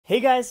Hey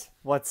guys,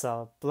 what's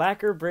up?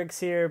 Blacker Bricks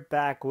here,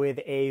 back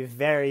with a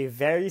very,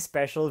 very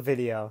special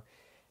video.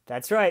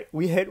 That's right,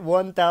 we hit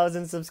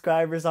 1,000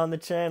 subscribers on the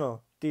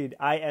channel. Dude,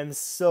 I am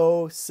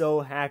so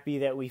happy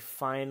that we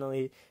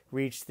finally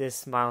reached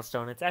this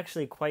milestone. It's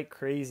actually quite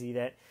crazy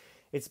that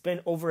it's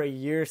been over a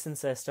year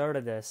since I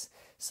started this.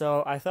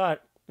 So I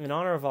thought, in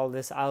honor of all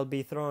this, I'll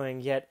be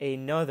throwing yet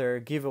another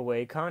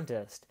giveaway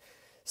contest.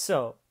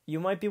 So,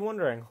 you might be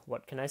wondering,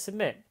 what can I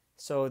submit?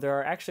 So there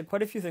are actually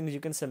quite a few things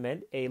you can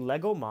submit. A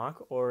Lego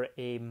MOC or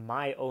a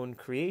my own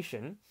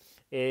creation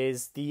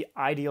is the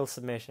ideal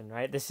submission,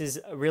 right? This is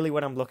really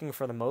what I'm looking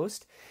for the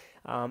most.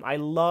 I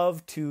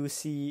love to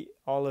see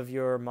all of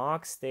your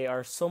MOCs. They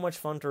are so much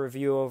fun to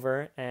review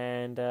over,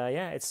 and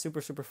yeah, it's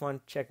super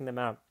fun checking them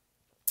out.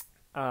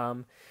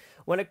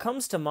 When it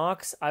comes to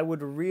MOCs, I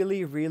would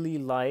really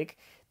like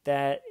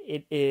that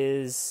it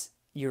is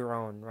your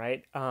own,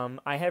 right?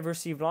 I have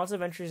received lots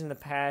of entries in the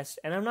past,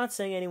 and I'm not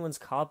saying anyone's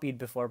copied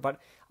before, but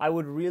I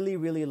would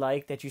really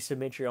like that you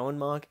submit your own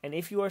MOC, and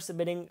if you are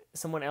submitting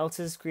someone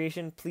else's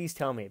creation, please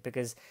tell me,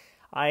 because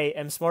I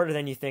am smarter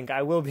than you think.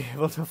 I will be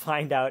able to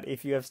find out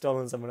if you have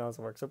stolen someone else's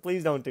work, so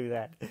please don't do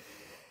that.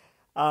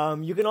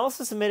 You can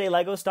also submit a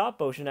Lego stop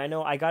motion. I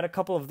know I got a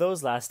couple of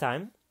those last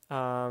time.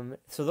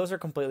 So those are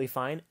completely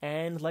fine,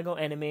 and Lego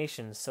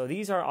animations. So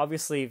these are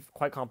obviously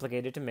quite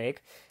complicated to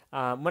make.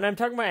 When I'm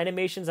talking about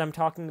animations, I'm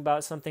talking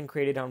about something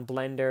created on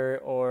Blender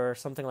or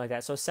something like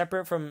that. So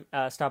separate from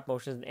stop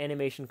motion, an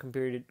animation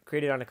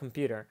created on a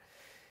computer.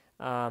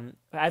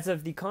 As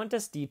of the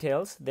contest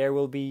details, there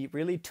will be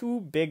really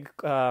two big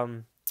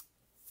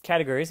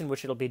categories in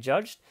which it'll be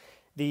judged.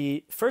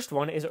 The first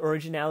one is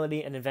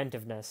originality and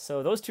inventiveness.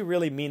 So those two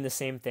really mean the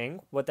same thing.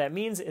 What that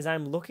means is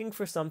I'm looking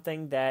for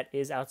something that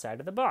is outside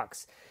of the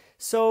box.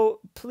 So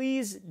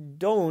please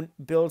don't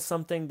build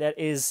something that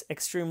is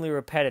extremely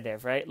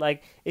repetitive, right?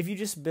 Like if you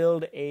just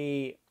build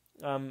a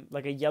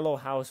like a yellow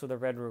house with a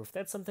red roof,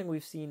 that's something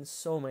we've seen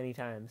so many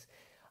times.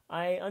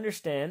 I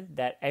understand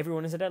that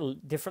everyone is at a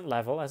different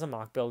level as a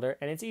MOC builder,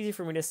 and it's easy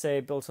for me to say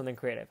build something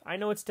creative. I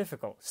know it's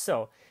difficult,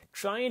 so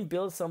try and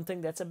build something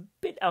that's a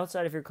bit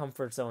outside of your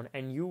comfort zone,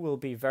 and you will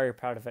be very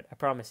proud of it, I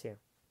promise you.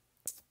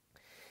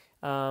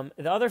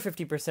 The other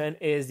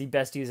 50% is the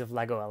best use of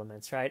Lego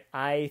elements, right?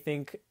 I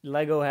think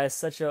Lego has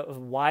such a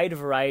wide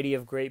variety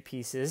of great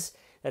pieces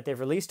that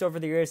they've released over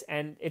the years,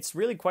 and it's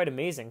really quite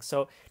amazing.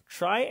 So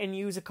try and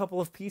use a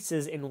couple of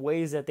pieces in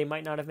ways that they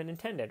might not have been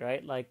intended,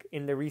 right? Like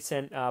in the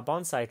recent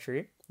bonsai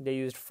tree, they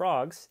used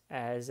frogs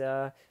as,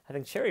 I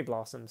think, cherry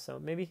blossoms,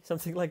 so maybe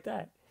something like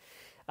that.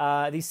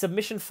 The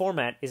submission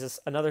format is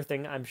another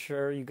thing I'm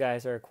sure you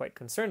guys are quite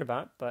concerned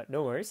about, but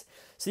no worries.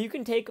 So you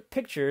can take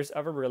pictures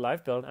of a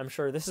real-life build. I'm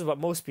sure this is what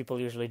most people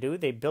usually do.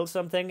 They build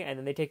something and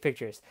then they take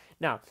pictures.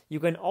 Now, you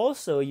can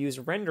also use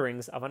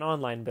renderings of an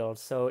online build.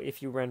 So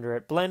if you render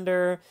it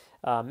Blender,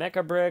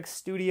 Mechabricks,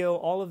 Studio,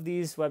 all of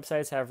these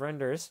websites have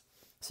renders,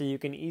 so you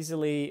can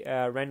easily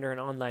render an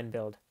online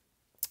build.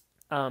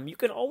 You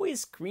can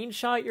always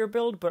screenshot your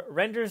build, but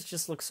renders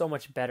just look so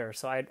much better,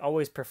 so I'd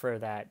always prefer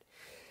that.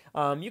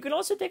 You can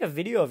also take a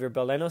video of your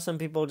build. I know some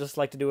people just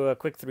like to do a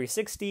quick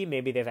 360.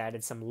 Maybe they've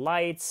added some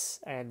lights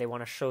and they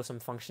want to show some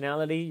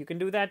functionality. You can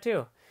do that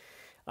too.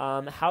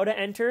 How to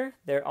enter?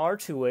 There are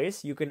two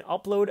ways. You can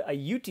upload a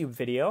YouTube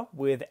video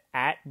with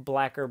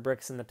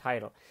 @BlackerBricks in the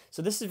title.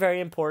 So this is very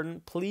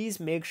important.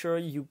 Please make sure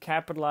you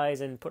capitalize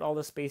and put all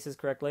the spaces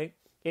correctly.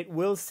 It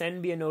will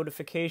send me a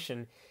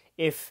notification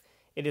if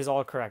it is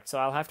all correct. So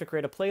I'll have to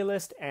create a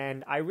playlist,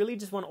 and I really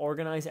just want to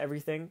organize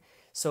everything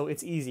so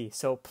it's easy.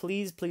 So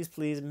please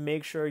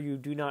make sure you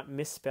do not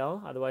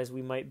misspell, otherwise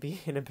we might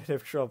be in a bit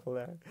of trouble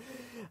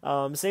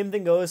there. Same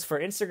thing goes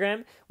for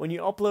Instagram. When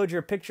you upload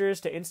your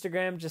pictures to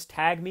Instagram, just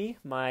tag me.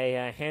 My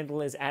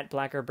handle is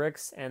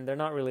 @BlackerBricks, and there are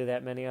not really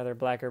that many other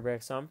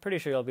Blackerbricks, so I'm pretty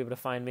sure you'll be able to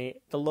find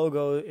me. The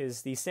logo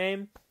is the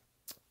same.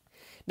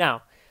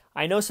 Now,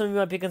 I know some of you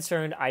might be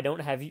concerned. I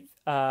don't have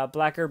I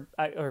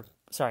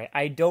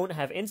don't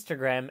have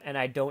Instagram and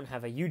I don't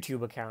have a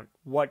YouTube account.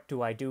 What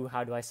do I do?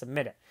 How do I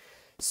submit it?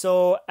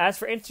 So as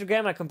for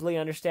Instagram, I completely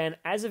understand.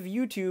 As of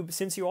YouTube,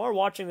 since you are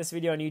watching this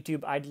video on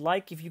YouTube, I'd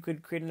like if you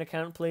could create an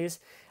account, please.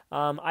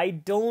 I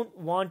don't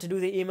want to do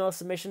the email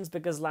submissions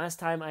because last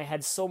time I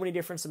had so many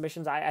different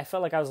submissions, I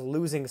felt like I was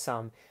losing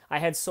some. I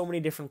had so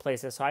many different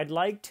places, so I'd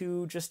like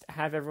to just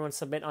have everyone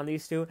submit on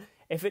these two.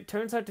 If it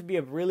turns out to be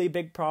a really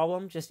big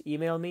problem, just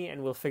email me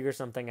and we'll figure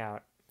something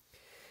out.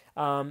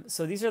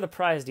 So these are the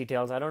prize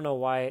details. I don't know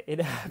why it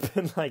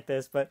happened like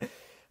this, but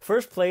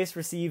first place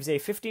receives a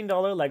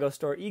 $15 Lego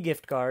Store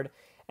e-gift card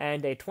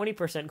and a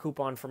 20%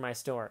 coupon for my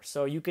store.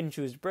 So you can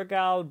choose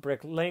BrickOwl,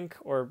 BrickLink,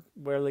 or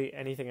really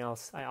anything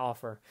else I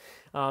offer.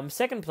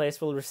 Second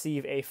place will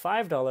receive a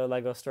 $5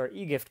 Lego Store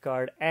e-gift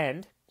card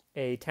and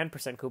a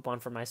 10% coupon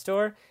for my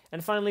store.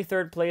 And finally,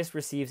 third place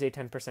receives a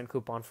 10%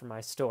 coupon for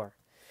my store.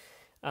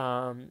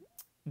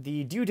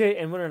 The due date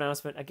and winner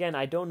announcement, again,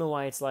 I don't know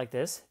why it's like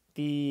this.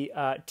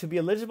 To be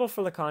eligible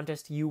for the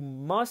contest, you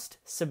must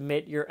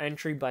submit your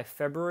entry by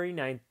February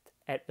 9th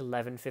at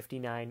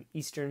 11:59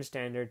 Eastern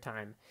Standard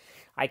Time.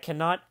 I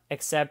cannot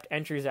accept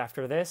entries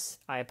after this.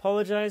 I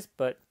apologize,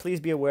 but please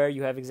be aware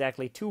you have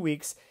exactly 2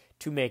 weeks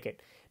to make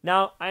it.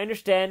 Now, I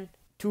understand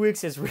 2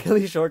 weeks is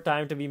really short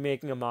time to be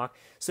making a mock.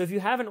 So if you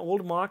have an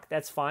old mock,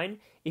 that's fine.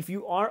 If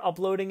you are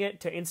uploading it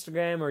to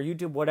Instagram or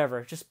YouTube,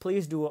 whatever, just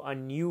please do a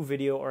new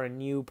video or a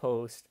new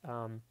post.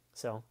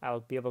 So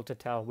I'll be able to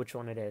tell which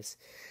one it is.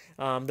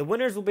 The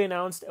winners will be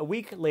announced a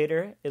week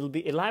later.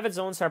 It'll have its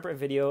own separate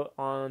video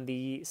on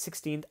the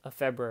 16th of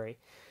February.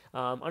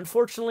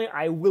 Unfortunately,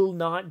 I will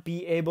not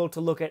be able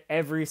to look at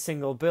every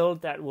single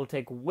build. That will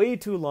take way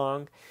too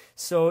long.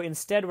 So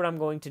instead, what I'm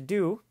going to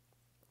do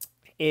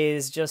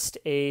is just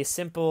a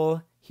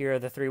simple, here are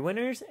the 3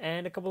 winners,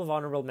 and a couple of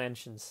honorable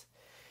mentions.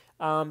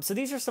 So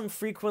these are some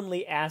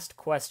frequently asked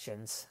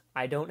questions.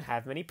 I don't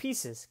have many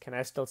pieces. Can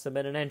I still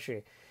submit an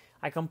entry?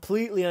 I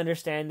completely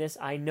understand this.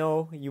 I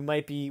know you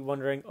might be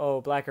wondering,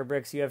 oh, Blacker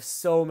Bricks, you have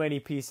so many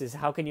pieces.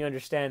 How can you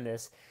understand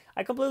this?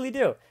 I completely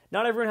do.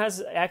 Not everyone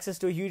has access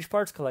to a huge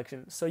parts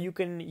collection. So you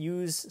can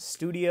use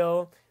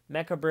Studio,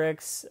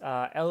 Mechabricks,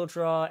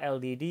 Eldraw,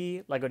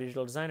 LDD, Lego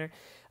Digital Designer.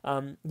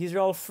 These are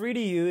all free to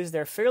use.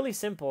 They're fairly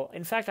simple.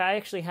 In fact, I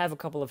actually have a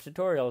couple of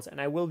tutorials, and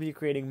I will be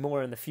creating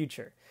more in the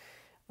future.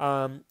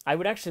 I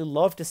would actually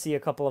love to see a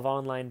couple of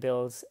online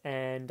builds,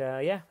 and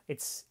yeah,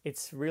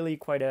 it's really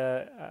quite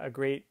a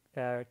great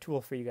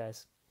tool for you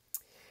guys.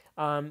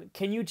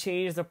 Can you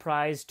change the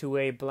prize to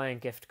a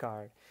blank gift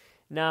card?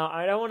 Now,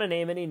 I don't want to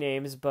name any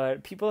names,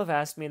 but people have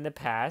asked me in the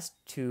past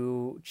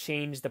to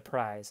change the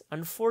prize.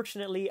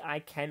 Unfortunately, I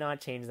cannot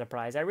change the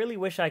prize. I really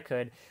wish I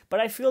could, but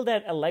I feel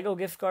that a Lego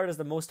gift card is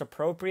the most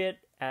appropriate,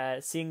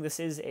 seeing this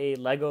is a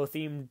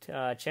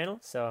Lego-themed channel,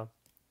 so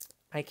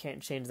I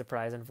can't change the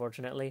prize,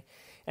 unfortunately.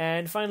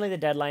 And finally, the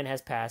deadline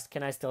has passed.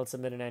 Can I still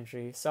submit an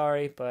entry?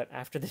 Sorry, but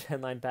after the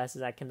deadline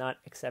passes, I cannot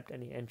accept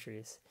any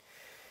entries.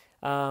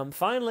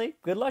 Finally,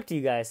 good luck to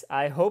you guys.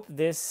 I hope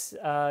this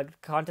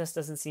contest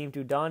doesn't seem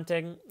too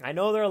daunting. I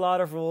know there are a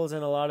lot of rules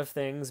and a lot of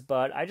things,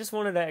 but I just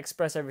wanted to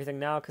express everything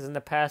now because in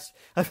the past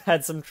I've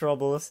had some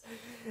troubles.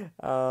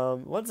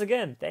 Once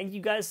again, thank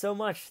you guys so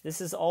much. This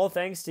is all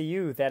thanks to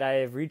you that I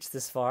have reached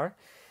this far.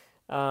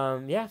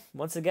 Yeah,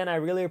 once again, I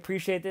really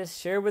appreciate this.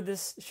 Share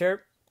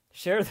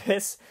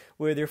this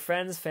with your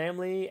friends,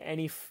 family,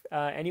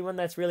 anyone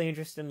that's really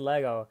interested in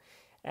Lego.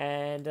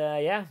 And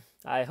yeah,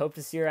 I hope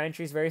to see your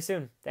entries very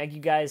soon. Thank you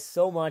guys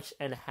so much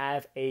and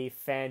have a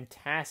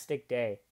fantastic day.